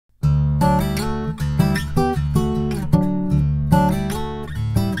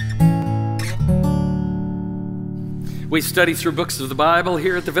We study through books of the Bible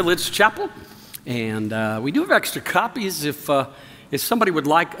here at the Village Chapel, and we do have extra copies. If somebody would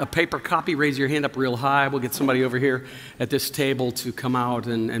like a paper copy, raise your hand up real high. We'll get somebody over here at this table to come out,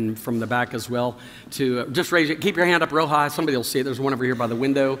 and from the back as well. To just raise it, keep your hand up real high. Somebody will see it. There's one over here by the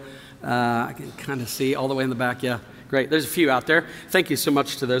window. I can kind of see all the way in the back. Yeah, great. There's a few out there. Thank you so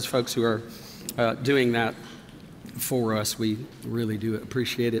much to those folks who are doing that for us. We really do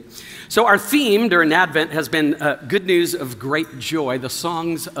appreciate it. So our theme during Advent has been good news of great joy, the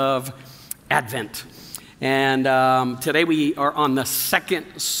songs of Advent. And today we are on the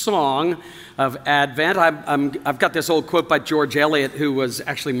second song of Advent. I've got this old quote by George Eliot, who was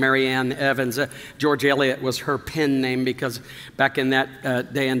actually Mary Ann Evans. George Eliot was her pen name because back in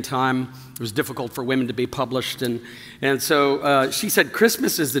that day and time, it was difficult for women to be published. And so she said,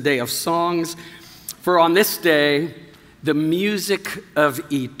 "Christmas is the day of songs. For on this day, the music of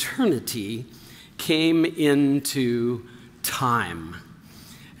eternity came into time."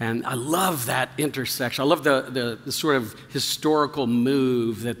 And I love that intersection. I love the sort of historical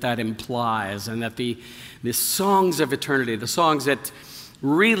move that implies, and that the songs of eternity, the songs that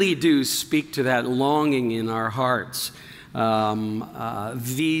really do speak to that longing in our hearts,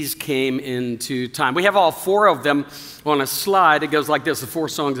 these came into time. We have all four of them on a slide. It goes like this: the four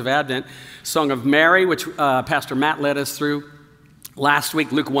songs of Advent. Song of Mary, which Pastor Matt led us through last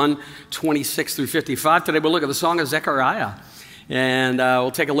week, Luke 1, 26 through 55. Today we'll look at the song of Zachariah, and we'll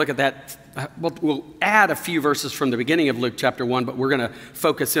take a look at that. We'll add a few verses from the beginning of Luke chapter 1, but we're going to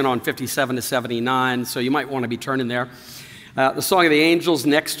focus in on 57 to 79, so you might want to be turning there. The Song of the Angels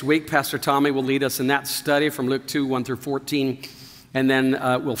next week. Pastor Tommy will lead us in that study from Luke 2, 1 through 14. And then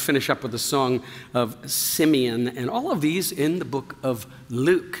we'll finish up with the Song of Simeon. And all of these in the book of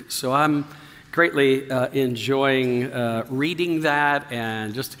Luke. So I'm greatly enjoying reading that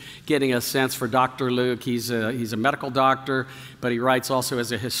and just getting a sense for Dr. Luke. He's a medical doctor, but he writes also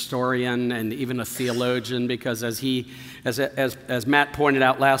as a historian and even a theologian, because as Matt pointed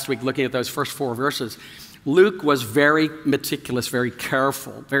out last week, looking at those first four verses, Luke was very meticulous, very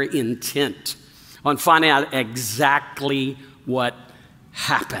careful, very intent on finding out exactly what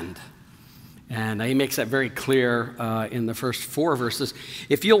happened. And he makes that very clear in the first four verses.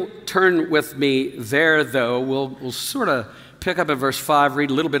 If you'll turn with me there, though, we'll sort of pick up at verse 5,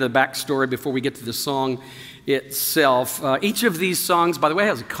 read a little bit of the backstory before we get to the song itself. Each of these songs, by the way,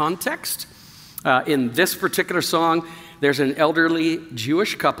 has a context. In this particular song, there's an elderly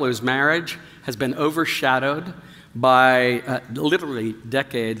Jewish couple whose marriage has been overshadowed by literally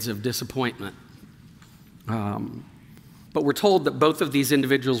decades of disappointment. But we're told that both of these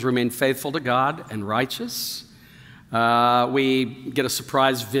individuals remain faithful to God and righteous. We get a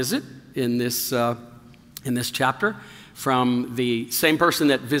surprise visit in this chapter from the same person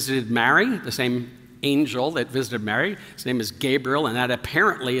that visited Mary, the same angel that visited Mary. His name is Gabriel, and that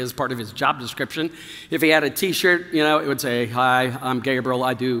apparently is part of his job description. If he had a t-shirt, it would say, "Hi, I'm Gabriel,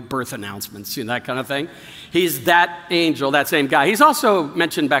 I do birth announcements," that kind of thing. He's that angel, that same guy. He's also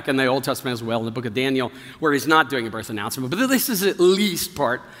mentioned back in the Old Testament as well, in the book of Daniel, where he's not doing a birth announcement, but this is at least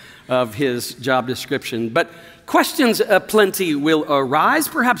part of his job description. But questions aplenty will arise.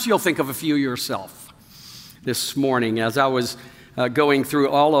 Perhaps you'll think of a few yourself this morning. As I was going through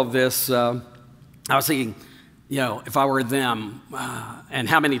all of this, I was thinking, if I were them, and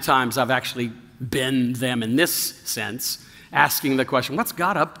how many times I've actually been them in this sense, asking the question, what's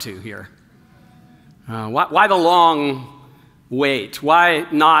God up to here? Why the long wait? Why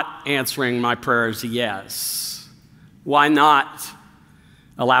not answering my prayers yes? Why not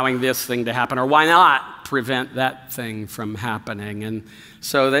allowing this thing to happen? Or why not prevent that thing from happening? And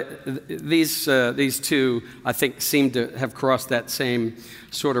so these two, I think, seem to have crossed that same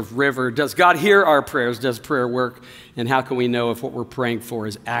sort of river. Does God hear our prayers? Does prayer work? And how can we know if what we're praying for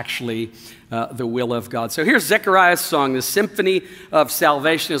is actually the will of God? So here's Zechariah's song. The Symphony of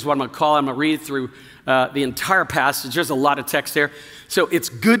Salvation is what I'm going to call it. I'm going to read through the entire passage. There's a lot of text here. So it's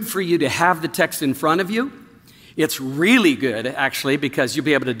good for you to have the text in front of you. It's really good, actually, because you'll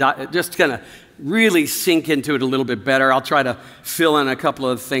be able to just kind of really sink into it a little bit better. I'll try to fill in a couple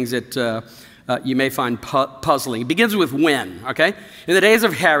of things that you may find puzzling. It begins with when, okay? In the days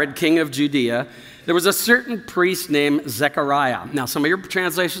of Herod, king of Judea, there was a certain priest named Zachariah. Now, some of your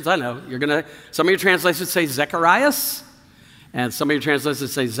translations, I know, some of your translations say Zacharias, and some of your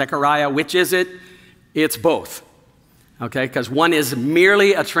translations say Zechariah. Which is it? It's both, okay? Because one is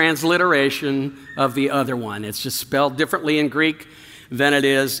merely a transliteration of the other one. It's just spelled differently in Greek. than it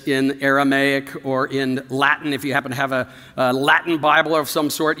is in Aramaic or in Latin. If you happen to have a Latin Bible of some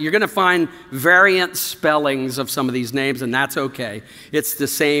sort, you're going to find variant spellings of some of these names, and that's okay. It's the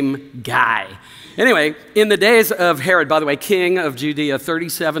same guy. Anyway, in the days of Herod, by the way, king of Judea,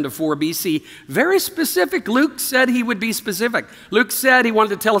 37 to 4 BC, very specific. Luke said he would be specific. Luke said he wanted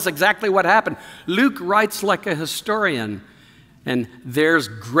to tell us exactly what happened. Luke writes like a historian, and there's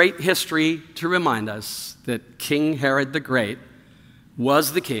great history to remind us that King Herod the Great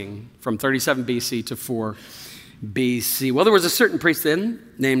was the king from 37 BC to 4 BC. Well, there was a certain priest then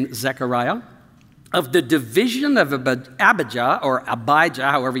named Zachariah, of the division of Abijah, or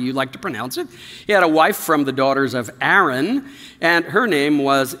Abijah, however you like to pronounce it. He had a wife from the daughters of Aaron, and her name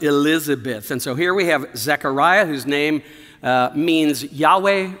was Elizabeth. And so here we have Zechariah, whose name means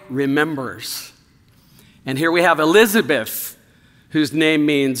Yahweh remembers. And here we have Elizabeth, whose name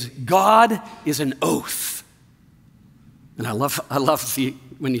means God is an oath. And I love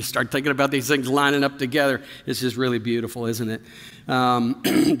when you start thinking about these things lining up together. It's just really beautiful, isn't it?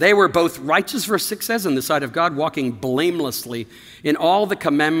 They were both righteous, verse 6 says, in the sight of God, walking blamelessly in all the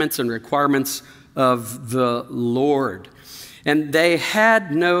commandments and requirements of the Lord. And they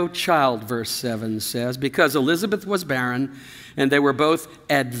had no child, verse 7 says, because Elizabeth was barren, and they were both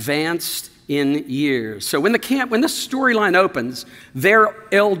advanced in years. So when the storyline opens, they're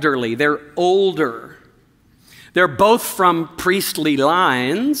elderly, they're older. They're both from priestly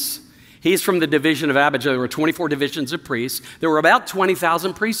lines. He's from the division of Abijah. There were 24 divisions of priests. There were about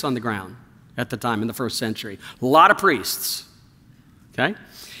 20,000 priests on the ground at the time in the first century. A lot of priests, okay?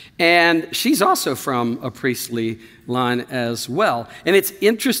 And she's also from a priestly line as well. And it's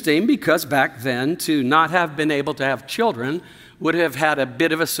interesting because back then, to not have been able to have children would have had a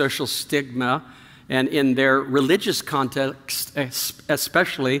bit of a social stigma, and in their religious context,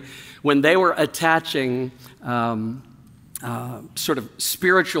 especially when they were attaching sort of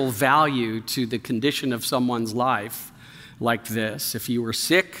spiritual value to the condition of someone's life like this. If you were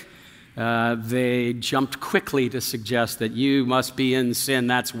sick, they jumped quickly to suggest that you must be in sin,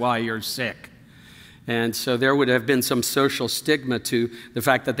 that's why you're sick. And so there would have been some social stigma to the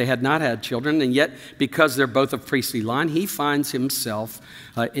fact that they had not had children, and yet because they're both of priestly line, he finds himself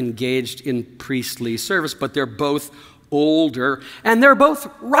engaged in priestly service, but they're both older, and they're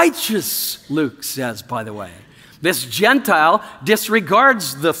both righteous, Luke says, by the way. This Gentile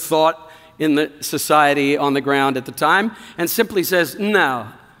disregards the thought in the society on the ground at the time and simply says, no,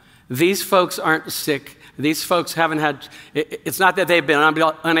 these folks aren't sick. These folks haven't had, it's not that they've been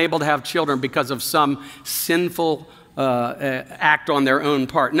unable to have children because of some sinful act on their own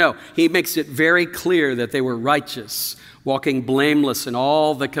part. No, he makes it very clear that they were righteous, walking blameless in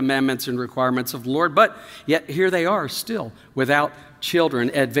all the commandments and requirements of the Lord. But yet here they are still without children,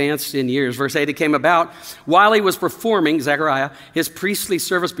 advanced in years. Verse 8, it came about while he was performing, Zechariah, his priestly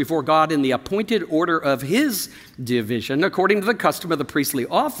service before God in the appointed order of his division, according to the custom of the priestly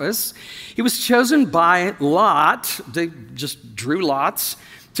office, he was chosen by lot, they just drew lots,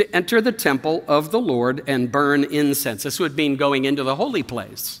 to enter the temple of the Lord and burn incense. This would mean going into the holy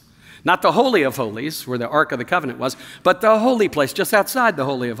place. Not the Holy of Holies, where the Ark of the Covenant was, but the holy place, just outside the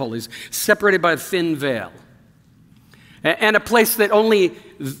Holy of Holies, separated by a thin veil. And a place that only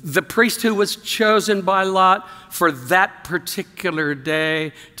the priest who was chosen by lot for that particular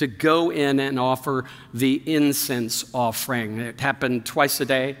day to go in and offer the incense offering. It happened twice a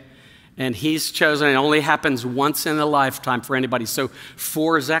day, and he's chosen. It only happens once in a lifetime for anybody. So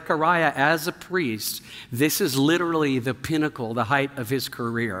for Zechariah as a priest, this is literally the pinnacle, the height of his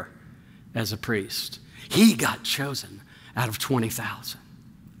career as a priest. He got chosen out of 20,000.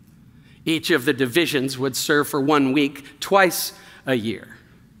 Each of the divisions would serve for 1 week, twice a year.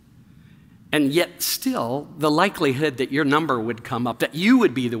 And yet still, the likelihood that your number would come up, that you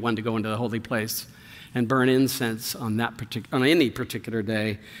would be the one to go into the holy place and burn incense on any particular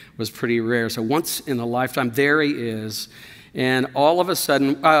day was pretty rare. So once in a lifetime, there he is. And all of a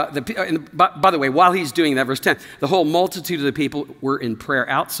sudden, by the way, while he's doing that, verse 10, the whole multitude of the people were in prayer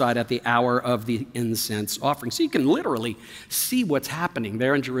outside at the hour of the incense offering. So you can literally see what's happening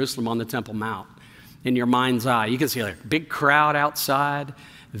there in Jerusalem on the Temple Mount in your mind's eye. You can see a big crowd outside.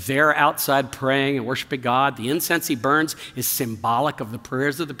 They're outside praying and worshiping God. The incense he burns is symbolic of the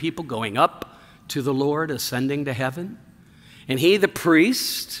prayers of the people going up to the Lord, ascending to heaven. And he, the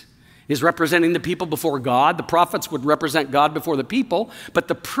priest, is representing the people before God. The prophets would represent God before the people, but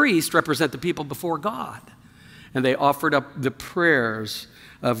the priests represent the people before God. And they offered up the prayers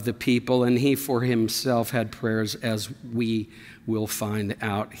of the people, and he for himself had prayers, as we will find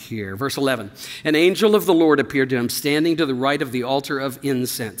out here. Verse 11, an angel of the Lord appeared to him, standing to the right of the altar of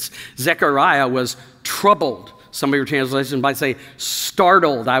incense. Zechariah was troubled. Some of your translations might say,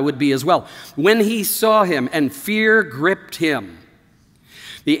 startled, I would be as well. When he saw him, and fear gripped him.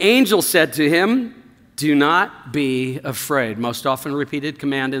 The angel said to him, do not be afraid. Most often repeated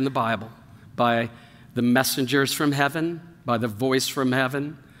command in the Bible by the messengers from heaven, by the voice from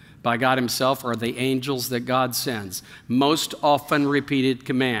heaven, by God himself, or the angels that God sends. Most often repeated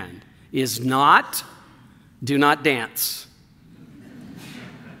command is not, do not dance.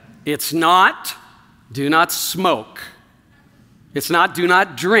 It's not, do not smoke. It's not, do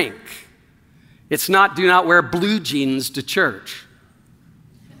not drink. It's not, do not wear blue jeans to church.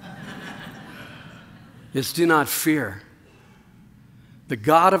 It's do not fear. The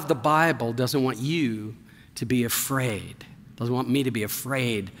God of the Bible doesn't want you to be afraid. Doesn't want me to be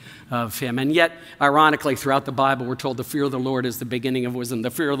afraid of him. And yet, ironically, throughout the Bible, we're told the fear of the Lord is the beginning of wisdom.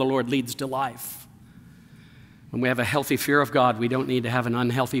 The fear of the Lord leads to life. When we have a healthy fear of God, we don't need to have an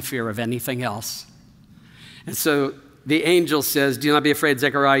unhealthy fear of anything else. And so the angel says, do not be afraid,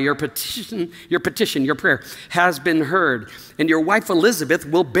 Zechariah. Your petition, your prayer has been heard. And your wife Elizabeth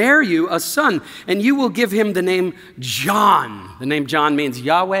will bear you a son, and you will give him the name John. The name John means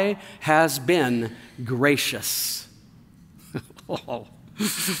Yahweh has been gracious. Oh,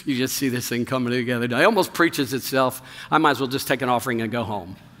 you just see this thing coming together. It almost preaches itself. I might as well just take an offering and go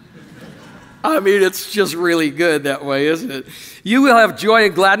home. I mean, it's just really good that way, isn't it? You will have joy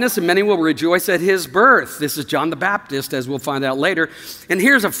and gladness, and many will rejoice at his birth. This is John the Baptist, as we'll find out later. And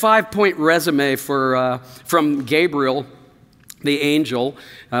here's a 5-point resume from Gabriel, the angel,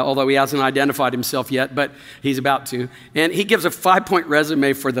 although he hasn't identified himself yet, but he's about to. And he gives a 5-point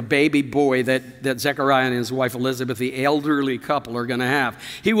resume for the baby boy that Zechariah and his wife Elizabeth, the elderly couple, are going to have.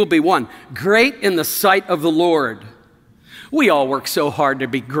 He will be, 1, great in the sight of the Lord. We all work so hard to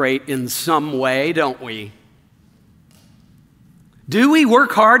be great in some way, don't we? Do we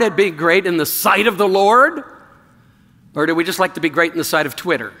work hard at being great in the sight of the Lord? Or do we just like to be great in the sight of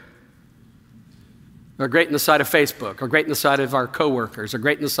Twitter? Or great in the sight of Facebook? Or great in the sight of our coworkers? Or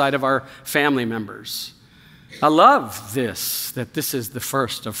great in the sight of our family members? I love this, that this is the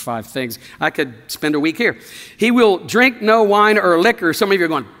first of 5 things. I could spend a week here. He will drink no wine or liquor. Some of you are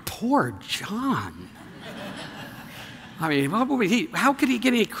going, poor John. I mean, how could he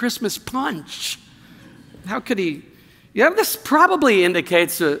get any Christmas punch? How could he? Yeah, this probably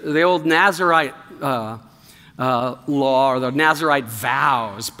indicates the old Nazarite law or the Nazarite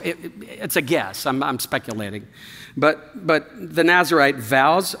vows. It's a guess. I'm speculating. But the Nazarite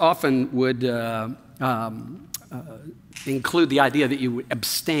vows often would include the idea that you would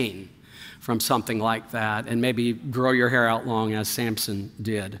abstain from something like that and maybe grow your hair out long as Samson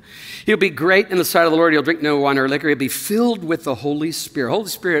did. He'll be great in the sight of the Lord. He'll drink no wine or liquor. He'll be filled with the Holy Spirit. Holy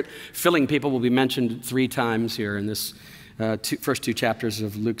Spirit filling people will be mentioned 3 times here in this first 2 chapters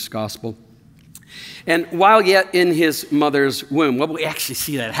of Luke's gospel. And while yet in his mother's womb, well, we actually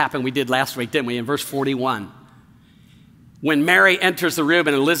see that happen. We did last week, didn't we? In verse 41. When Mary enters the room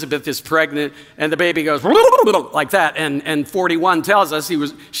and Elizabeth is pregnant and the baby goes like that, and 41 tells us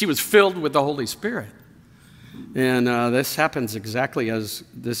she was filled with the Holy Spirit. And this happens exactly as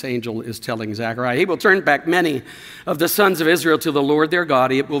this angel is telling Zachariah. He will turn back many of the sons of Israel to the Lord their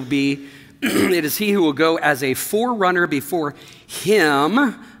God. It is he who will go as a forerunner before him,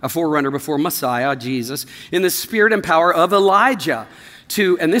 a forerunner before Messiah, Jesus, in the spirit and power of Elijah.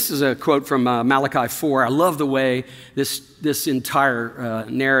 And this is a quote from Malachi 4. I love the way this entire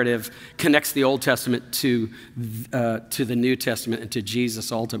narrative connects the Old Testament to the New Testament and to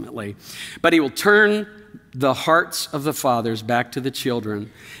Jesus ultimately. But he will turn the hearts of the fathers back to the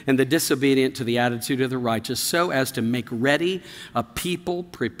children and the disobedient to the attitude of the righteous, so as to make ready a people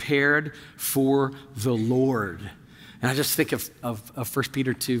prepared for the Lord. And I just think of 1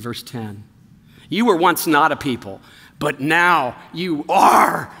 Peter 2, verse 10. You were once not a people, but now you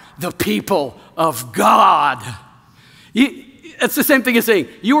are the people of God. It's the same thing as saying,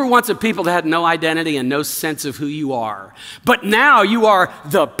 you were once a people that had no identity and no sense of who you are. But now you are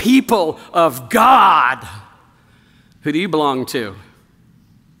the people of God. Who do you belong to?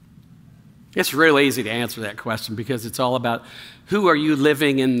 It's really easy to answer that question because it's all about who are you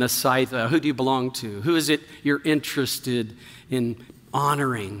living in the sight of? Who do you belong to? Who is it you're interested in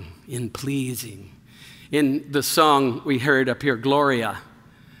honoring, in pleasing? In the song we heard up here, Gloria,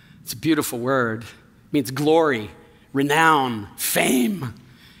 it's a beautiful word. It means glory, renown, fame.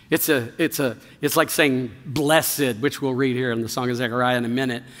 It's like saying blessed, which we'll read here in the Song of Zechariah in a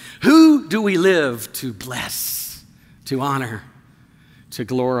minute. Who do we live to bless, to honor, to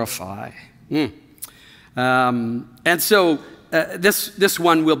glorify? And so this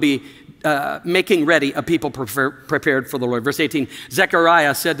one will be making ready a people prepared for the Lord. Verse 18,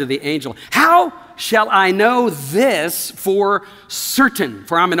 Zechariah said to the angel, how shall I know this for certain?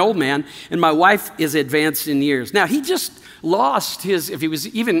 For I'm an old man, and my wife is advanced in years. Now, he just lost if he was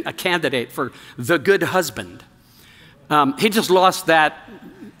even a candidate for the good husband, he just lost that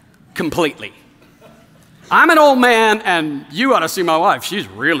completely. I'm an old man, and you ought to see my wife. She's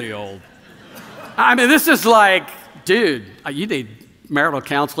really old. I mean, this is like, dude, you need marital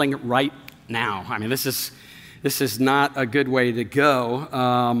counseling right now. I mean, this is not a good way to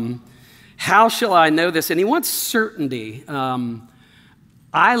go. How shall I know this? And he wants certainty.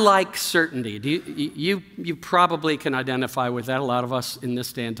 I like certainty. You probably can identify with that. A lot of us in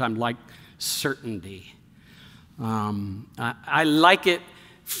this day and time like certainty. I like it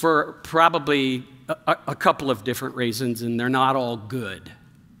for probably a couple of different reasons, and they're not all good.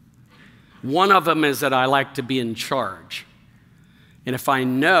 One of them is that I like to be in charge. And if I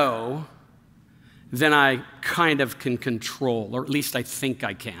know, then I kind of can control, or at least I think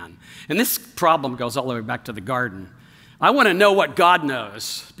I can. And this problem goes all the way back to the garden. I want to know what God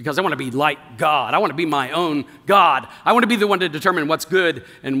knows because I want to be like God. I want to be my own God. I want to be the one to determine what's good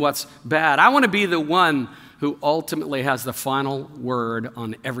and what's bad. I want to be the one who ultimately has the final word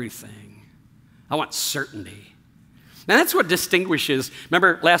on everything. I want certainty. And that's what distinguishes.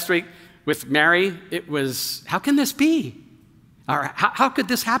 Remember last week with Mary, it was, how can this be? Or how could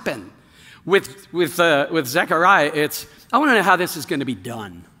this happen? With Zachariah, it's, I want to know how this is going to be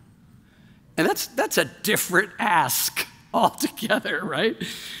done. And that's a different ask altogether, right?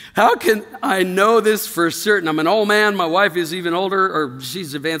 How can I know this for certain? I'm an old man, my wife is even older, or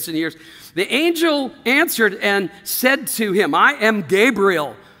she's advanced in years. The angel answered and said to him, I am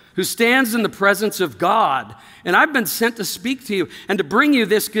Gabriel, who stands in the presence of God, and I've been sent to speak to you and to bring you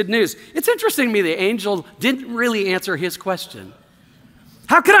this good news. It's interesting to me the angel didn't really answer his question.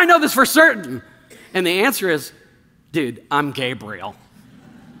 How can I know this for certain? And the answer is, dude, I'm Gabriel.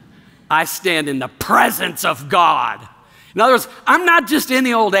 I stand in the presence of God. In other words, I'm not just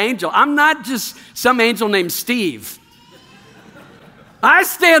any old angel. I'm not just some angel named Steve. I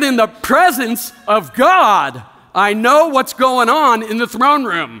stand in the presence of God. I know what's going on in the throne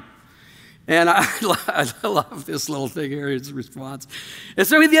room. And I love this little thing here, his response. And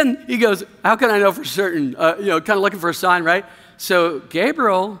so then he goes, how can I know for certain? Kind of looking for a sign, right? So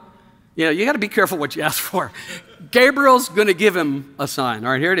Gabriel, you got to be careful what you ask for. Gabriel's going to give him a sign.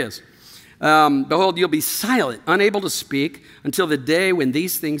 All right, here it is. Behold, you'll be silent, unable to speak until the day when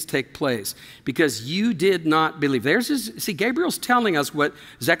these things take place, because you did not believe. See, Gabriel's telling us what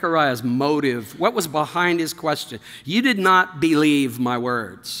Zechariah's motive, what was behind his question. You did not believe my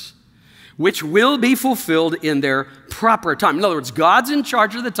words, which will be fulfilled in their proper time. In other words, God's in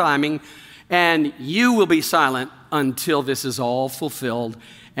charge of the timing, and you will be silent until this is all fulfilled,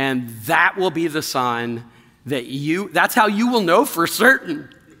 and that will be the sign that's how you will know for certain.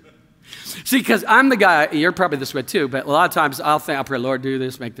 See, because I'm the guy, you're probably this way too, but a lot of times I'll pray, Lord, do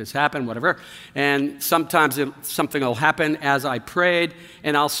this, make this happen, whatever. And sometimes something will happen as I prayed,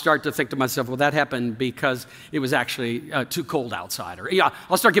 and I'll start to think to myself, well, that happened because it was actually too cold outside. Or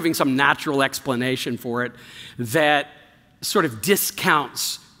I'll start giving some natural explanation for it that sort of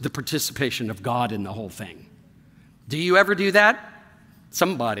discounts the participation of God in the whole thing. Do you ever do that?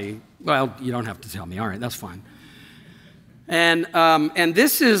 Somebody, well, you don't have to tell me. All right, that's fine. And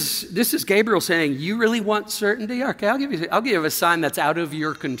this is Gabriel saying, you really want certainty? Okay, I'll give you a sign that's out of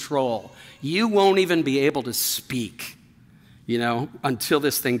your control. You won't even be able to speak, until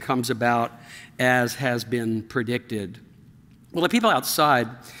this thing comes about as has been predicted. Well, the people outside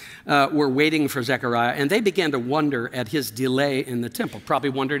were waiting for Zechariah, and they began to wonder at his delay in the temple. Probably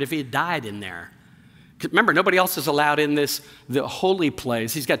wondered if he had died in there. Remember, nobody else is allowed in the holy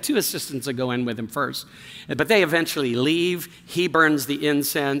place. He's got two assistants that go in with him first. But they eventually leave. He burns the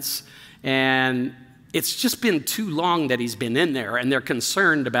incense. And it's just been too long that he's been in there. And they're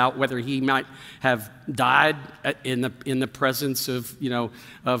concerned about whether he might have died in the presence of,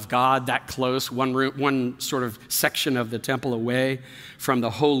 of God that close, one sort of section of the temple away from the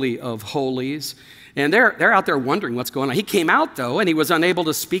Holy of Holies. And they're out there wondering what's going on. He came out, though, and he was unable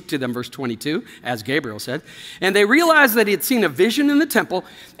to speak to them, verse 22, as Gabriel said. And they realized that he had seen a vision in the temple,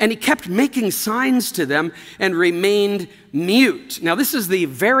 and he kept making signs to them and remained mute. Now, this is the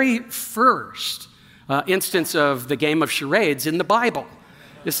very first instance of the game of charades in the Bible.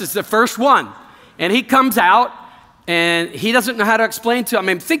 This is the first one. And he comes out, and he doesn't know how to explain to them. I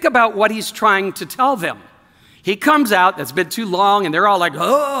mean, think about what he's trying to tell them. He comes out, that's been too long, and they're all like,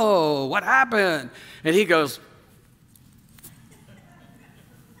 oh, what happened? And he goes,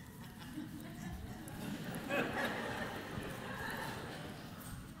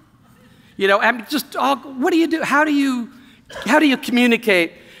 I'm just, what do you do? How do you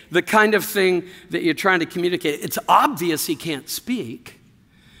communicate the kind of thing that you're trying to communicate. It's obvious he can't speak,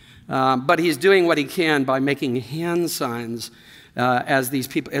 but he's doing what he can by making hand signs as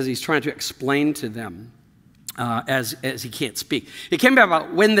he's trying to explain to them as he can't speak. It came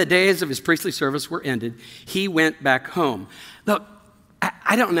about when the days of his priestly service were ended, he went back home. Look,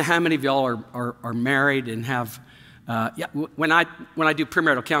 I don't know how many of y'all are married and have, when I do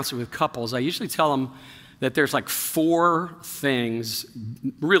premarital counseling with couples, I usually tell them that there's like 4 things,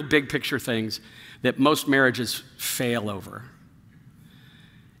 real big picture things, that most marriages fail over.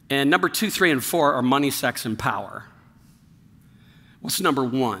 And number 2, 3, and 4 are money, sex, and power. What's number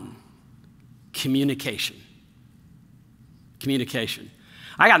 1? Communication. Communication.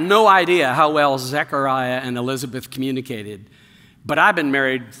 I got no idea how well Zachariah and Elizabeth communicated, but I've been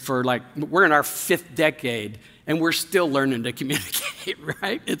married for we're in our 5th decade, and we're still learning to communicate,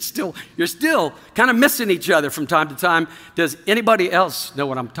 right? You're still kind of missing each other from time to time. Does anybody else know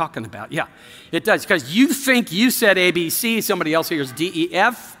what I'm talking about? Yeah, it does, because you think you said ABC, somebody else hears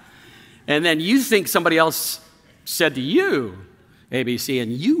DEF, and then you think somebody else said to you ABC,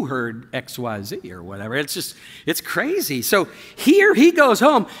 and you heard XYZ or whatever. It's crazy. So here he goes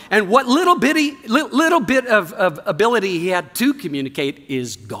home, and what little bit of ability he had to communicate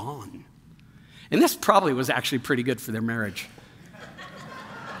is gone. And this probably was actually pretty good for their marriage.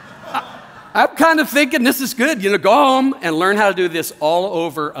 I'm kind of thinking this is good. Go home and learn how to do this all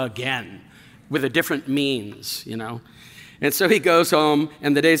over again with a different means, And so he goes home,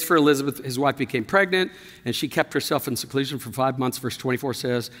 and the days for Elizabeth, his wife, became pregnant, and she kept herself in seclusion for 5 months, verse 24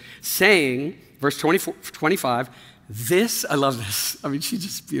 says, saying, verse 25, I love this. I mean, she's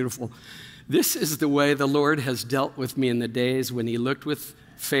just beautiful. This is the way the Lord has dealt with me in the days when he looked with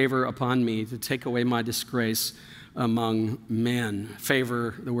favor upon me to take away my disgrace among men.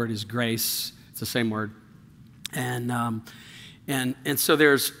 Favor, the word is grace. It's the same word. And so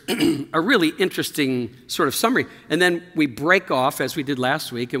there's a really interesting sort of summary. And then we break off, as we did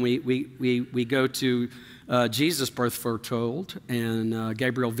last week, and we go to Jesus' birth foretold, and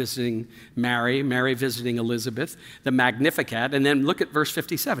Gabriel visiting Mary visiting Elizabeth, the Magnificat. And then look at verse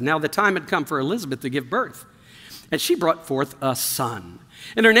 57. Now the time had come for Elizabeth to give birth, and she brought forth a son.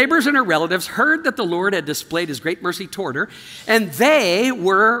 And her neighbors and her relatives heard that the Lord had displayed his great mercy toward her, and they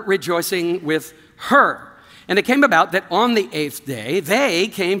were rejoicing with her. And it came about that on the 8th day, they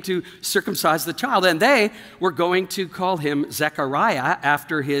came to circumcise the child, and they were going to call him Zachariah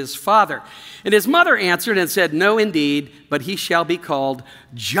after his father. And his mother answered and said, no, indeed, but he shall be called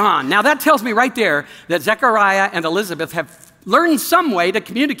John. Now that tells me right there that Zachariah and Elizabeth have learned some way to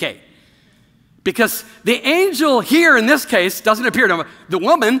communicate. Because the angel here in this case doesn't appear to the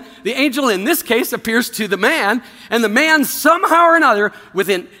woman. The angel in this case appears to the man. And the man somehow or another, with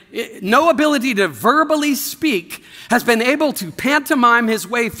no ability to verbally speak, has been able to pantomime his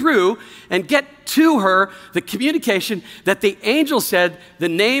way through and get to her the communication that the angel said the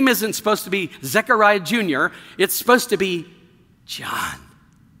name isn't supposed to be Zechariah Jr. It's supposed to be John.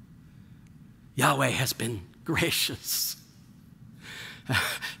 Yahweh has been gracious.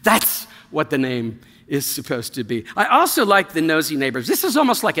 That's what the name is supposed to be. I also like the nosy neighbors. This is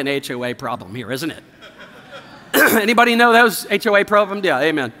almost like an HOA problem here, isn't it? Anybody know those HOA problems? Yeah,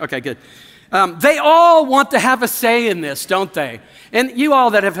 amen. Okay, good. They all want to have a say in this, don't they? And you all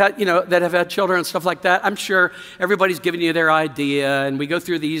that have had children and stuff like that, I'm sure everybody's giving you their idea, and we go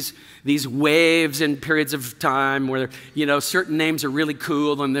through these waves and periods of time where certain names are really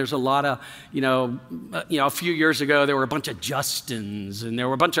cool, and there's a lot of a few years ago there were a bunch of Justins, and there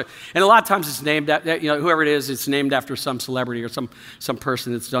were and a lot of times it's named whoever it is, it's named after some celebrity or some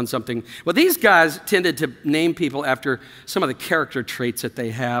person that's done something. Well, these guys tended to name people after some of the character traits that they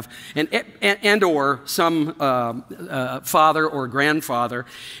have, and or some father or grandfather.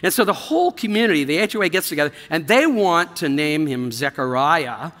 And so the whole community, the HOA, gets together, and they want to name him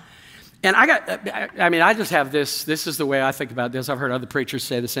Zechariah. And I just have this is the way I think about this. I've heard other preachers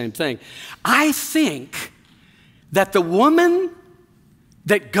say the same thing. I think that the woman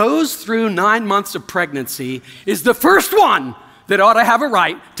that goes through 9 months of pregnancy is the first one that ought to have a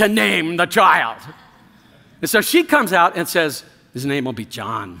right to name the child. And so she comes out and says, his name will be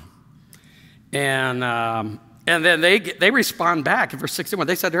John. And then they respond back in verse 61.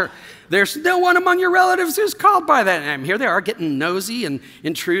 They said to her, there's no one among your relatives who's called by that name. Here they are getting nosy and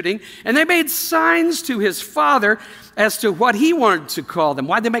intruding. And they made signs to his father as to what he wanted to call them.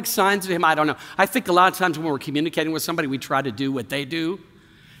 Why'd they make signs to him? I don't know. I think a lot of times when we're communicating with somebody, we try to do what they do.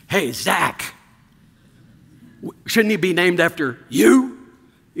 Hey, Zach, shouldn't he be named after you?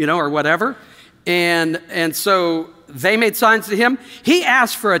 Or whatever. And so they made signs to him. He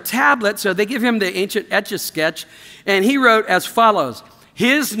asked for a tablet, so they give him the ancient Etch-a-Sketch, and he wrote as follows: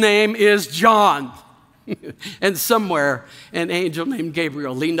 his name is John. And somewhere, an angel named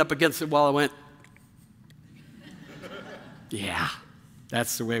Gabriel leaned up against the wall and went, yeah,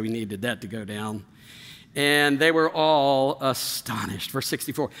 that's the way we needed that to go down. And they were all astonished. Verse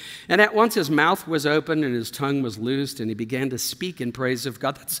 64. And at once his mouth was opened and his tongue was loosed, and he began to speak in praise of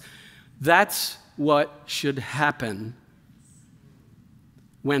God. That's what should happen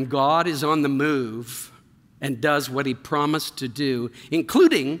when God is on the move and does what he promised to do,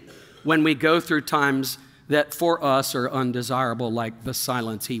 including when we go through times that for us are undesirable, like the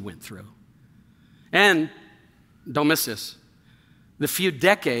silence he went through. And don't miss this, the few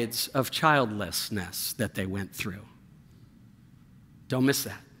decades of childlessness that they went through. Don't miss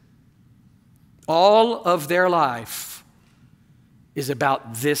that. All of their life is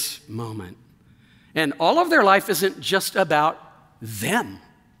about this moment. And all of their life isn't just about them,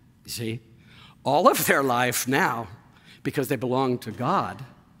 you see. All of their life now, because they belong to God,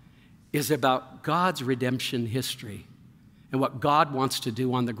 is about God's redemption history and what God wants to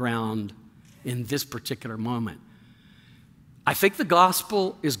do on the ground in this particular moment. I think the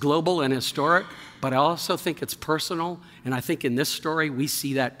gospel is global and historic, but I also think it's personal, and I think in this story we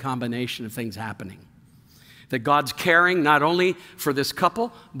see that combination of things happening. That God's caring not only for this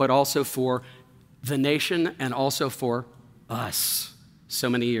couple, but also for the nation and also for us so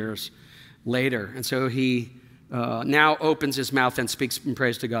many years later. And so he now opens his mouth and speaks in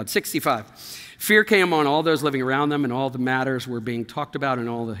praise to God. 65. Fear came on all those living around them, and all the matters were being talked about in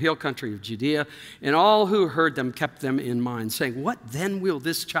all the hill country of Judea. And all who heard them kept them in mind, saying, what then will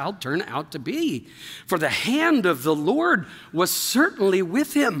this child turn out to be? For the hand of the Lord was certainly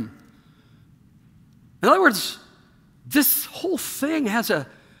with him. In other words, this whole thing has a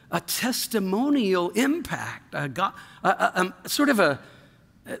testimonial impact,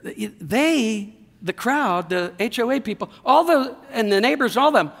 the crowd, the HOA people, and the neighbors, all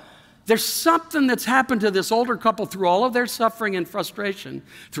of them, there's something that's happened to this older couple through all of their suffering and frustration,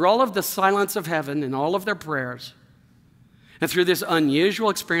 through all of the silence of heaven and all of their prayers, and through this unusual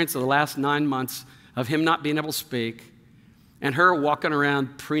experience of the last 9 months of him not being able to speak, and her walking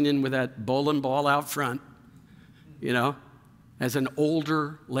around preening with that bowling ball out front, you know, as an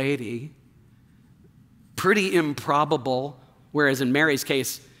older lady, pretty improbable, whereas in Mary's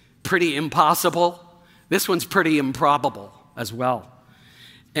case, pretty impossible. This one's pretty improbable as well.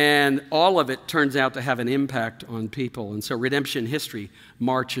 And all of it turns out to have an impact on people. And so redemption history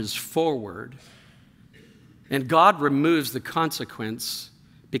marches forward. And God removes the consequence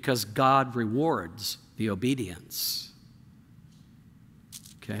because God rewards the obedience.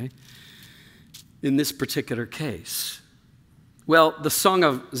 Okay? In this particular case. Well, the Song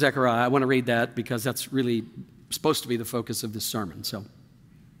of Zachariah, I want to read that because that's really supposed to be the focus of this sermon. So,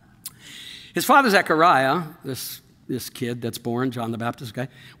 his father Zachariah, this kid that's born, John the Baptist guy,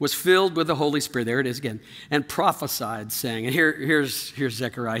 was filled with the Holy Spirit, there it is again, and prophesied, saying, and here's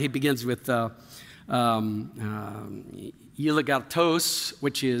Zechariah. He begins with Eulogatos,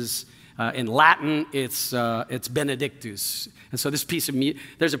 which is, in Latin, it's Benedictus. And so there's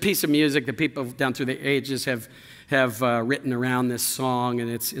a piece of music that people down through the ages have written around this song, and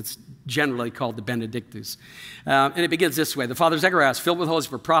it's generally called the Benedictus. And it begins this way. The father Zachariah, filled with the Holy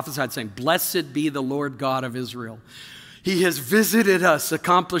Spirit, prophesied, saying, blessed be the Lord God of Israel. He has visited us,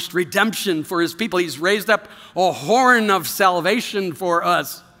 accomplished redemption for his people. He's raised up a horn of salvation for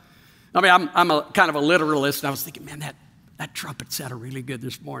us. I mean, I'm a kind of a literalist, and I was thinking, man, that trumpet sounded really good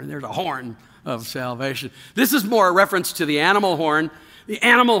this morning. There's a horn of salvation. This is more a reference to the animal horn. The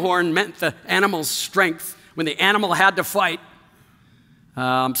animal horn meant the animal's strength when the animal had to fight.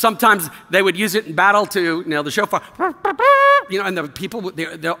 Sometimes they would use it in battle to, the shofar, and the people,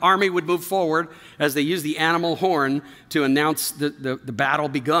 the army would move forward as they used the animal horn to announce the battle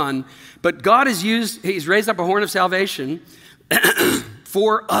begun. But God he's raised up a horn of salvation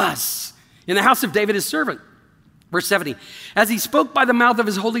for us in the house of David, his servant. Verse 70, as he spoke by the mouth of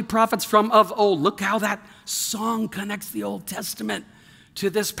his holy prophets from of old. Look how that song connects the Old Testament to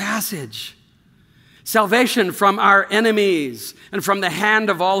this passage. Salvation from our enemies and from the hand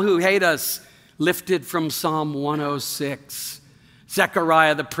of all who hate us, lifted from Psalm 106.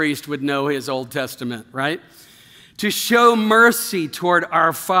 Zechariah the priest would know his Old Testament, right? To show mercy toward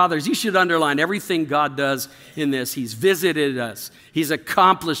our fathers. You should underline everything God does in this. He's visited us. He's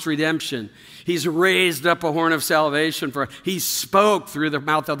accomplished redemption. He's raised up a horn of salvation for us. He spoke through the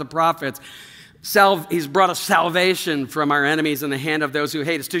mouth of the prophets. He's brought us salvation from our enemies and the hand of those who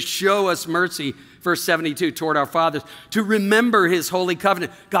hate us, to show us mercy, verse 72, toward our fathers, to remember his holy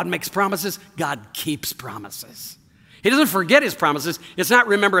covenant. God makes promises. God keeps promises. He doesn't forget his promises. It's not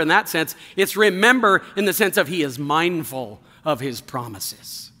remember in that sense. It's remember in the sense of he is mindful of his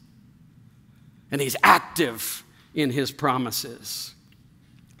promises. And he's active in his promises.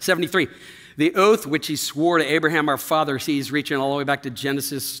 73, the oath which he swore to Abraham our father, he's reaching all the way back to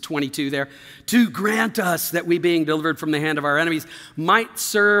Genesis 22 there, to grant us that we being delivered from the hand of our enemies might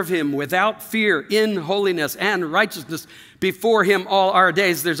serve him without fear in holiness and righteousness before him all our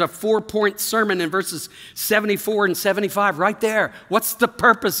days. There's a 4-point sermon in verses 74 and 75 right there. What's the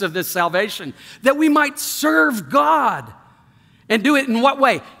purpose of this salvation? That we might serve God. And do it in what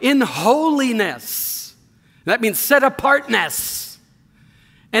way? In holiness. That means set apartness.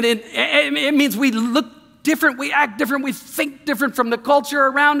 And it means we look different, we act different, we think different from the culture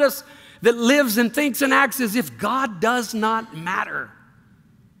around us that lives and thinks and acts as if God does not matter.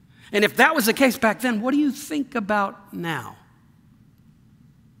 And if that was the case back then, what do you think about now?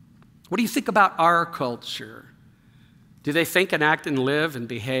 What do you think about our culture? Do they think and act and live and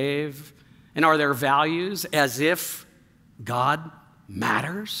behave? And are their values as if God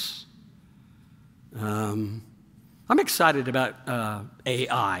matters? I'm excited about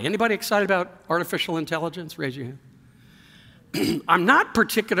AI. Anybody excited about artificial intelligence? Raise your hand. I'm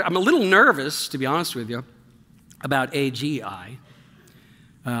a little nervous, to be honest with you, about AGI,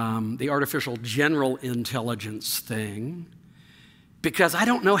 the artificial general intelligence thing, because I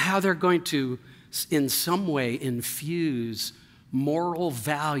don't know how they're going to, in some way, infuse moral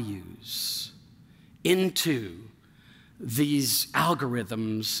values into these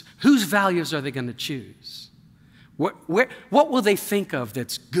algorithms. Whose values are they going to choose? What will they think of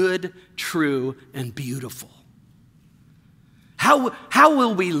that's good, true, and beautiful? How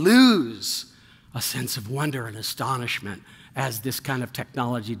will we lose a sense of wonder and astonishment as this kind of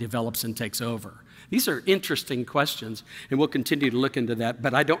technology develops and takes over? These are interesting questions, and we'll continue to look into that.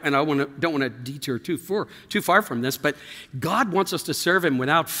 But I don't want to detour too far from this. But God wants us to serve him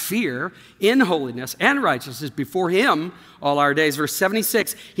without fear, in holiness and righteousness before him all our days. Verse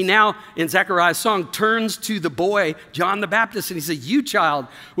 76, he now, in Zachariah's song, turns to the boy, John the Baptist, and he says, you, child,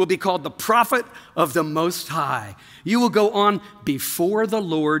 will be called the prophet of the Most High. You will go on before the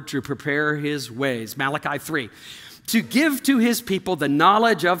Lord to prepare his ways. Malachi 3. To give to his people the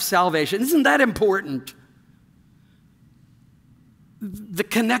knowledge of salvation. Isn't that important? The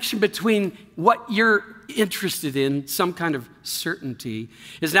connection between what you're interested in, some kind of certainty,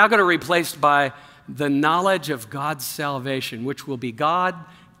 is now going to be replaced by the knowledge of God's salvation, which will be God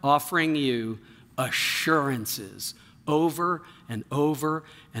offering you assurances over and over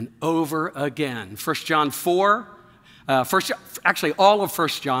and over again. 1 John 4, actually all of 1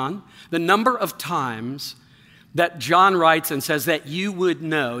 John, the number of times that John writes and says that you would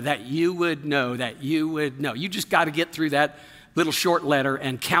know, that you would know, that you would know. You just got to get through that little short letter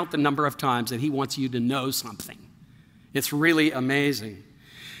and count the number of times that he wants you to know something. It's really amazing.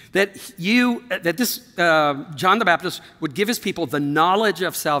 That John the Baptist would give his people the knowledge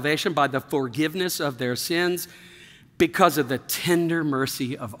of salvation by the forgiveness of their sins because of the tender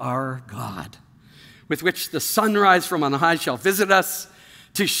mercy of our God, with which the sunrise from on high shall visit us,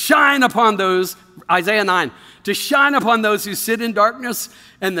 to shine upon those, Isaiah 9, to shine upon those who sit in darkness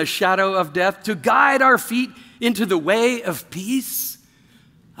and the shadow of death, to guide our feet into the way of peace.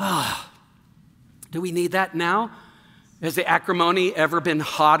 Do we need that now? Has the acrimony ever been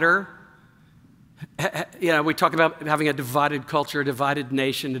hotter? You know, we talk about having a divided culture, a divided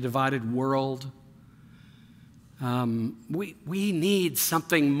nation, a divided world. We need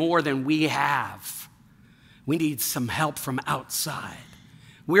something more than we have. We need some help from outside.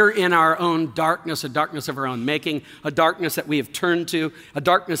 We're in our own darkness, a darkness of our own making, a darkness that we have turned to, a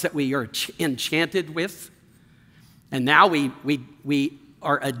darkness that we are enchanted with, and now we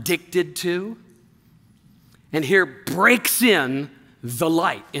are addicted to. And here breaks in the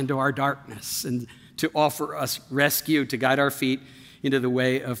light into our darkness and to offer us rescue, to guide our feet into the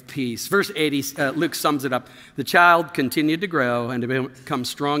way of peace. Verse 80, Luke sums it up. The child continued to grow and to become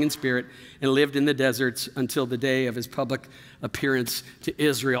strong in spirit and lived in the deserts until the day of his public appearance to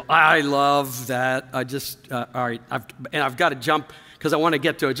Israel. I love that. All right, I've got to jump because I want to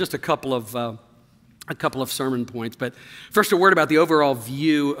get to just a couple of sermon points. But first, a word about the overall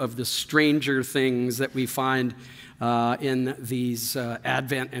view of the stranger things that we find in these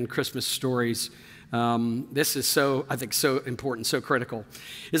Advent and Christmas stories. This is I think, so important, so critical.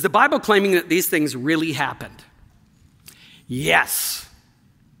 Is the Bible claiming that these things really happened? Yes.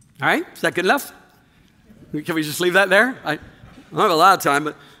 All right, is that good enough? Can we just leave that there? I don't have a lot of time,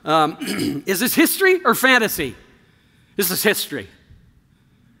 but is this history or fantasy? This is history.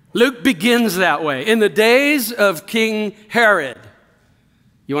 Luke begins that way. In the days of King Herod,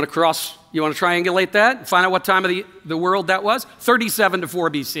 You want to triangulate that and find out what time of the world that was? 37 to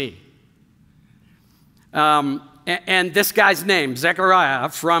 4 BC. And this guy's name, Zachariah,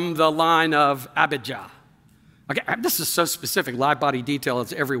 from the line of Abijah. Okay, this is so specific, live body detail,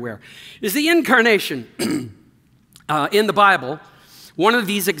 it's everywhere. Is the incarnation in the Bible one of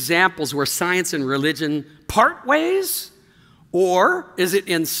these examples where science and religion part ways? Or is it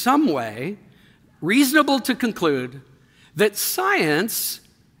in some way reasonable to conclude that science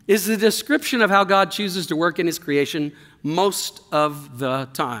is the description of how God chooses to work in his creation most of the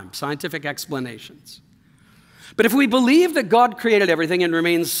time? Scientific explanations. But if we believe that God created everything and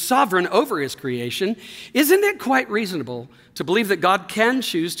remains sovereign over his creation, isn't it quite reasonable to believe that God can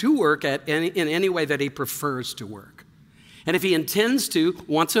choose to work in any way that he prefers to work? And if he intends to,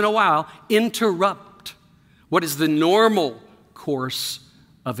 once in a while, interrupt what is the normal course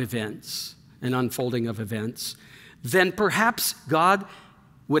of events and unfolding of events, then perhaps God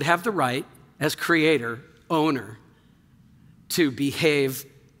would have the right, as creator, owner, to behave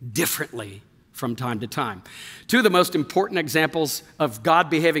differently from time to time. Two of the most important examples of God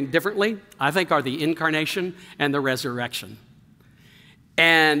behaving differently, I think, are the incarnation and the resurrection.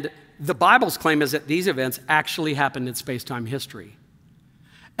 And the Bible's claim is that these events actually happened in space-time history.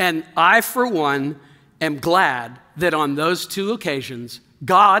 And I, for one, am glad that on those two occasions,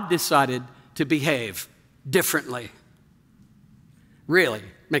 God decided to behave differently. Really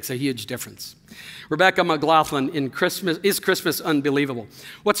makes a huge difference. Rebecca McLaughlin in Is Christmas Unbelievable?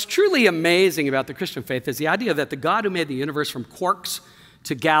 What's truly amazing about the Christian faith is the idea that the God who made the universe from quarks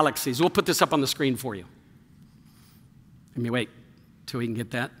to galaxies, we'll put this up on the screen for you. Let me wait till we can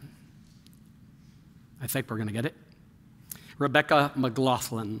get that. I think we're going to get it. Rebecca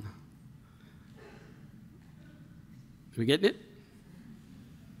McLaughlin. Are we getting it?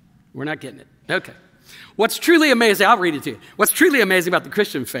 We're not getting it. Okay. What's truly amazing, I'll read it to you. What's truly amazing about the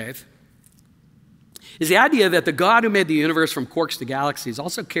Christian faith is the idea that the God who made the universe from quarks to galaxies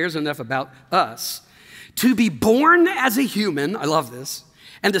also cares enough about us to be born as a human, I love this,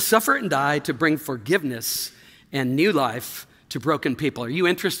 and to suffer and die to bring forgiveness and new life to broken people. Are you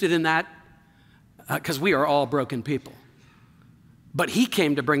interested in that? Because we are all broken people. But he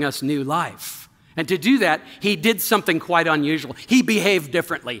came to bring us new life. And to do that, he did something quite unusual. He behaved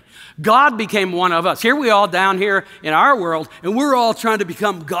differently. God became one of us. Here we all down here in our world, and we're all trying to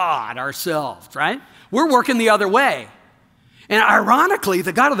become God ourselves, right? We're working the other way. And ironically,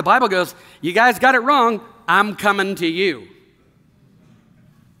 the God of the Bible goes, you guys got it wrong. I'm coming to you.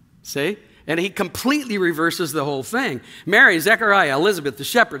 See? And he completely reverses the whole thing. Mary, Zachariah, Elizabeth, the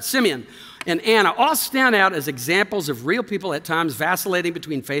shepherds, Simeon, and Anna all stand out as examples of real people at times vacillating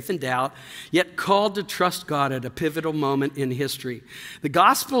between faith and doubt, yet called to trust God at a pivotal moment in history. The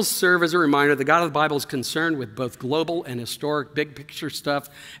Gospels serve as a reminder that God of the Bible is concerned with both global and historic big picture stuff,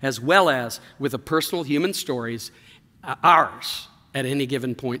 as well as with the personal human stories, ours, at any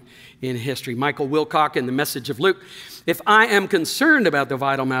given point in history. Michael Wilcock in The Message of Luke, if I am concerned about the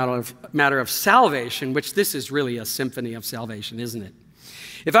vital matter of salvation, which this is really a symphony of salvation, isn't it?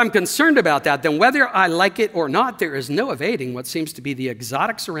 If I'm concerned about that, then whether I like it or not, there is no evading what seems to be the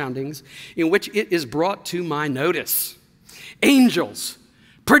exotic surroundings in which it is brought to my notice. Angels,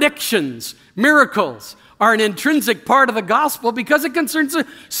 predictions, miracles are an intrinsic part of the gospel because it concerns a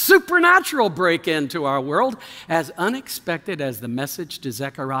supernatural break into our world, as unexpected as the message to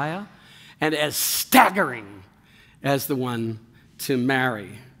Zechariah and as staggering as the one to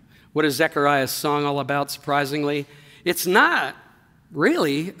Mary. What is Zechariah's song all about, surprisingly? It's not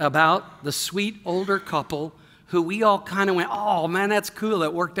really about the sweet older couple who we all kind of went, oh man, that's cool,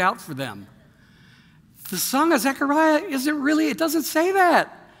 it worked out for them. The song of Zechariah isn't really, it doesn't say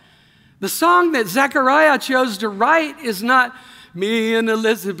that. The song that Zechariah chose to write is not, me and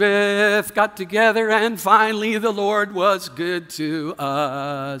Elizabeth got together and finally the Lord was good to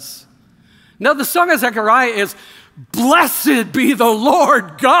us. No, the song of Zechariah is, blessed be the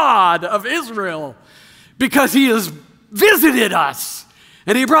Lord God of Israel, because he has visited us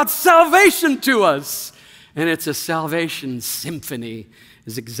and he brought salvation to us. And it's a salvation symphony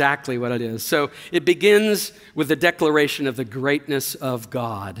is exactly what it is. So it begins with the declaration of the greatness of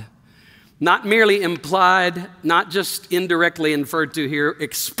God. Not merely implied, not just indirectly inferred to here,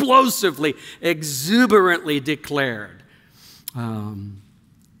 explosively, exuberantly declared.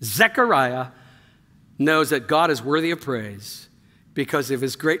 Zechariah knows that God is worthy of praise because of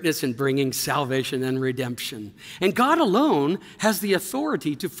his greatness in bringing salvation and redemption. And God alone has the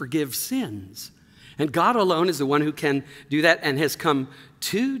authority to forgive sins. And God alone is the one who can do that and has come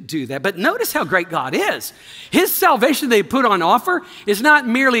to do that. But notice how great God is. His salvation they put on offer is not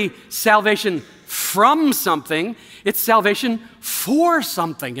merely salvation from something, it's salvation for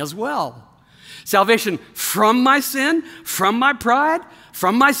something as well. Salvation from my sin, from my pride,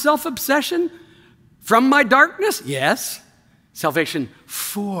 from my self-obsession, from my darkness, yes. Salvation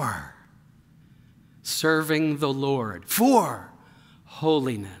for serving the Lord, for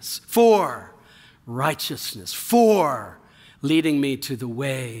holiness, for righteousness, for leading me to the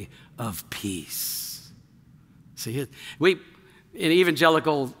way of peace. See, in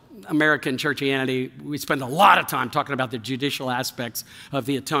evangelical American churchianity, we spend a lot of time talking about the judicial aspects of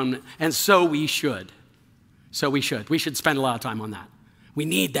the atonement, and so we should. So we should. We should spend a lot of time on that. We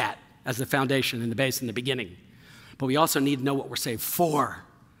need that as the foundation and the base in the beginning. But we also need to know what we're saved for,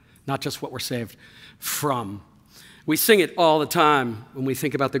 not just what we're saved from. We sing it all the time when we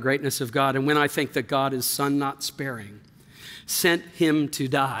think about the greatness of God. And when I think that God is son not sparing, sent him to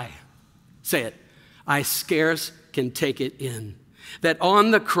die. Say it. I scarce can take it in. That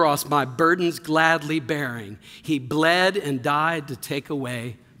on the cross, my burdens gladly bearing, he bled and died to take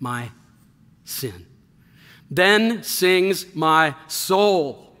away my sin. Then sings my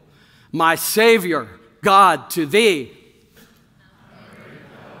soul, my Savior, God, to thee.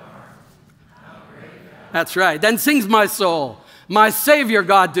 That's right. Then sings my soul, my Savior,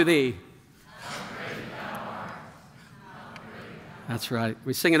 God, to thee. That's right.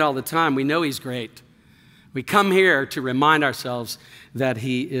 We sing it all the time. We know he's great. We come here to remind ourselves that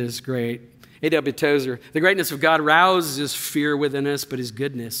he is great. A.W. Tozer, the greatness of God rouses fear within us, but his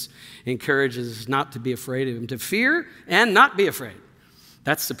goodness encourages us not to be afraid of him, to fear and not be afraid.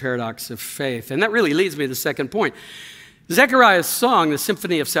 That's the paradox of faith. And that really leads me to the second point. Zachariah's song, the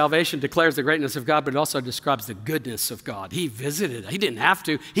Symphony of Salvation, declares the greatness of God, but it also describes the goodness of God. He visited. He didn't have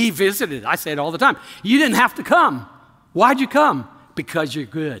to. He visited. I say it all the time. You didn't have to come. Why'd you come? Because you're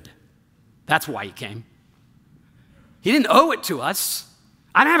good. That's why you came. He didn't owe it to us.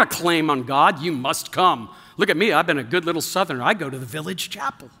 I don't have a claim on God. You must come. Look at me. I've been a good little Southerner. I go to the village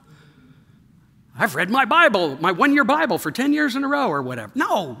chapel. I've read my Bible, my one-year Bible for 10 years in a row or whatever.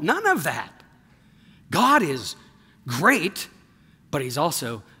 No, none of that. God is great, but he's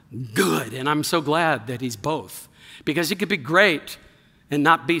also good. And I'm so glad that he's both, because he could be great and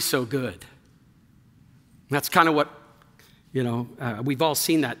not be so good. That's kind of what, we've all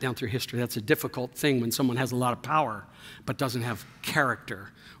seen that down through history. That's a difficult thing when someone has a lot of power but doesn't have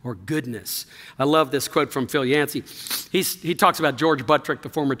character or goodness. I love this quote from Phil Yancey. He talks about George Buttrick, the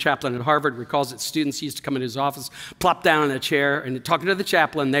former chaplain at Harvard, recalls that students used to come into his office, plop down in a chair, and talking to the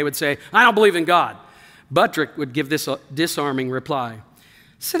chaplain, they would say, I don't believe in God. Buttrick would give this disarming reply.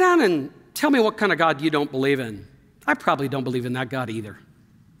 Sit down and tell me what kind of God you don't believe in. I probably don't believe in that God either.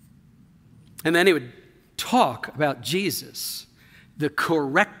 And then he would talk about Jesus, the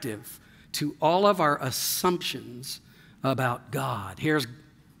corrective to all of our assumptions about God. Here's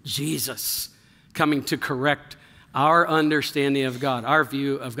Jesus coming to correct our understanding of God, our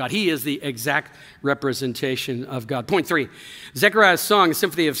view of God. He is the exact representation of God. Point 3, Zechariah's song, the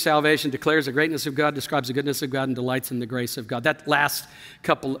Symphony of Salvation, declares the greatness of God, describes the goodness of God, and delights in the grace of God. That last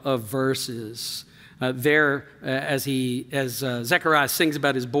couple of verses as Zechariah sings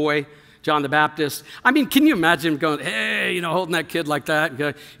about his boy, John the Baptist. I mean, can you imagine him going, hey, holding that kid like that and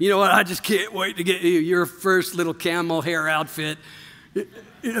going, you know what, I just can't wait to get you your first little camel hair outfit.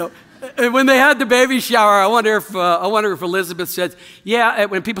 And when they had the baby shower, I wonder if Elizabeth said, yeah,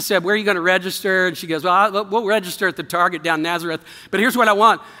 when people said, where are you going to register? And she goes, well, we'll register at the Target down Nazareth. But here's what I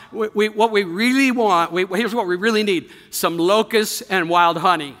want. What we really want, here's what we really need, some locusts and wild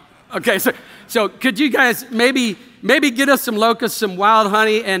honey. Okay, so could you guys maybe get us some locusts, some wild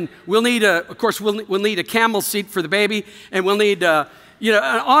honey, and we'll need we'll need a camel seat for the baby, and we'll need, on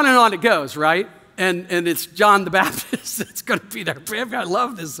and on it goes, right? And it's John the Baptist that's going to be there. I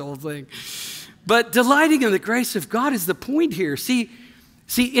love this whole thing. But delighting in the grace of God is the point here. See,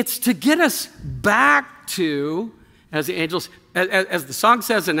 it's to get us back to, as the song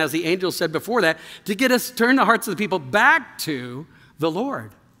says and as the angel said before that, to get us, turn the hearts of the people back to the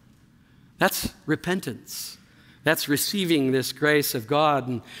Lord. That's repentance. That's receiving this grace of God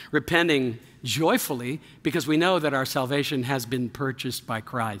and repenting joyfully because we know that our salvation has been purchased by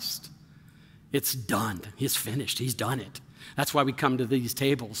Christ. It's done. He's finished. He's done it. That's why we come to these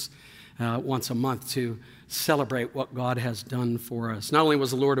tables once a month to celebrate what God has done for us. Not only was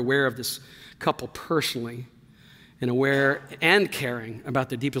the Lord aware of this couple personally and aware and caring about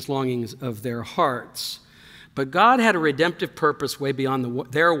the deepest longings of their hearts, but God had a redemptive purpose way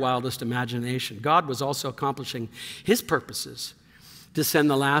beyond their wildest imagination. God was also accomplishing his purposes to send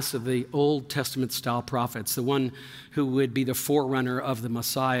the last of the Old Testament style prophets, the one who would be the forerunner of the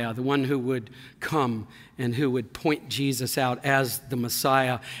Messiah, the one who would come and who would point Jesus out as the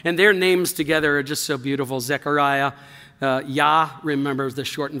Messiah. And their names together are just so beautiful. Zachariah, Yah remembers, the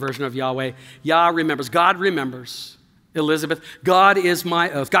shortened version of Yahweh. Yah remembers, God remembers. Elizabeth, God is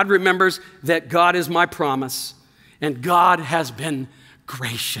my oath. God remembers that God is my promise, and God has been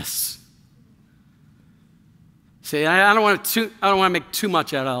gracious. See, I don't want to make too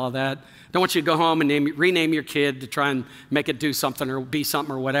much out of all that. I don't want you to go home and rename your kid to try and make it do something or be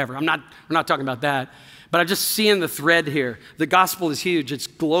something or whatever. We're not talking about that. But I'm just seeing the thread here. The gospel is huge. It's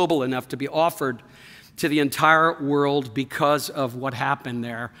global enough to be offered to the entire world because of what happened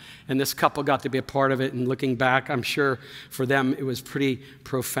there. And this couple got to be a part of it. And looking back, I'm sure for them it was pretty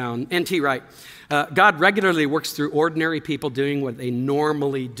profound. N.T. Wright, God regularly works through ordinary people doing what they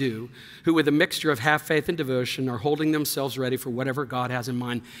normally do, who with a mixture of half faith and devotion are holding themselves ready for whatever God has in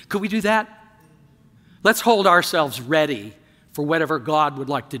mind. Could we do that? Let's hold ourselves ready for whatever God would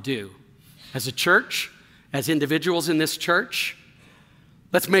like to do. As a church, as individuals in this church,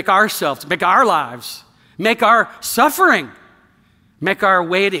 let's make ourselves, make our lives, make our suffering, make our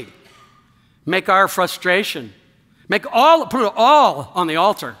waiting, make our frustration, put it all on the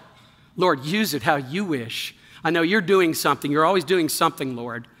altar. Lord, use it how you wish. I know you're doing something. You're always doing something,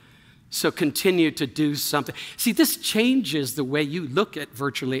 Lord. So continue to do something. See, this changes the way you look at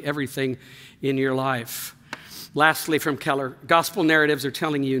virtually everything in your life. Lastly, from Keller, gospel narratives are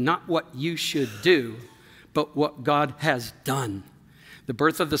telling you not what you should do, but what God has done. The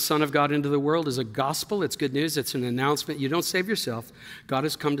birth of the Son of God into the world is a gospel. It's good news. It's an announcement. You don't save yourself. God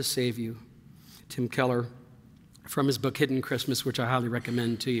has come to save you. Tim Keller, from his book, Hidden Christmas, which I highly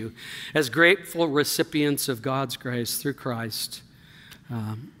recommend to you. As grateful recipients of God's grace through Christ,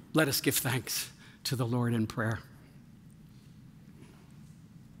 let us give thanks to the Lord in prayer.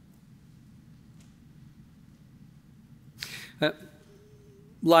 A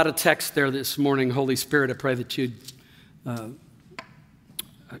lot of text there this morning. Holy Spirit, I pray that you'd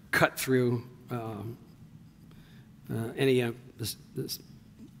cut through any of this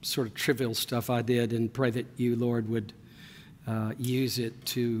sort of trivial stuff I did, and pray that you, Lord, would use it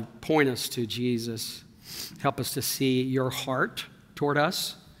to point us to Jesus. Help us to see your heart toward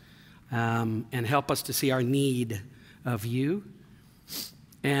us, and help us to see our need of you.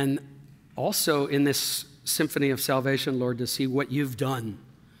 And also in this symphony of salvation, Lord, to see what you've done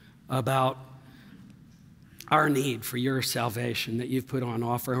about our need for your salvation that you've put on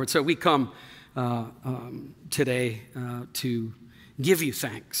offer. And so we come today to give you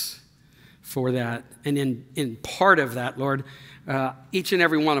thanks for that. And in part of that, Lord, each and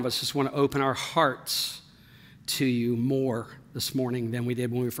every one of us just want to open our hearts to you more this morning than we did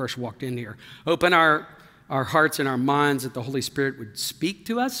when we first walked in here. Open our hearts and our minds that the Holy Spirit would speak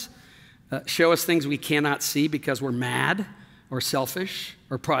to us, show us things we cannot see because we're mad or selfish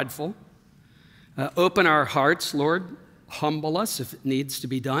or prideful. Open our hearts, Lord. Humble us if it needs to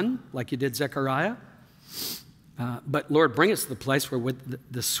be done, like you did Zachariah. But Lord, bring us to the place where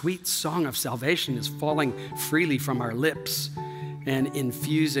the sweet song of salvation is falling freely from our lips and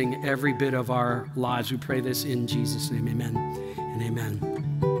infusing every bit of our lives. We pray this in Jesus' name, amen and amen.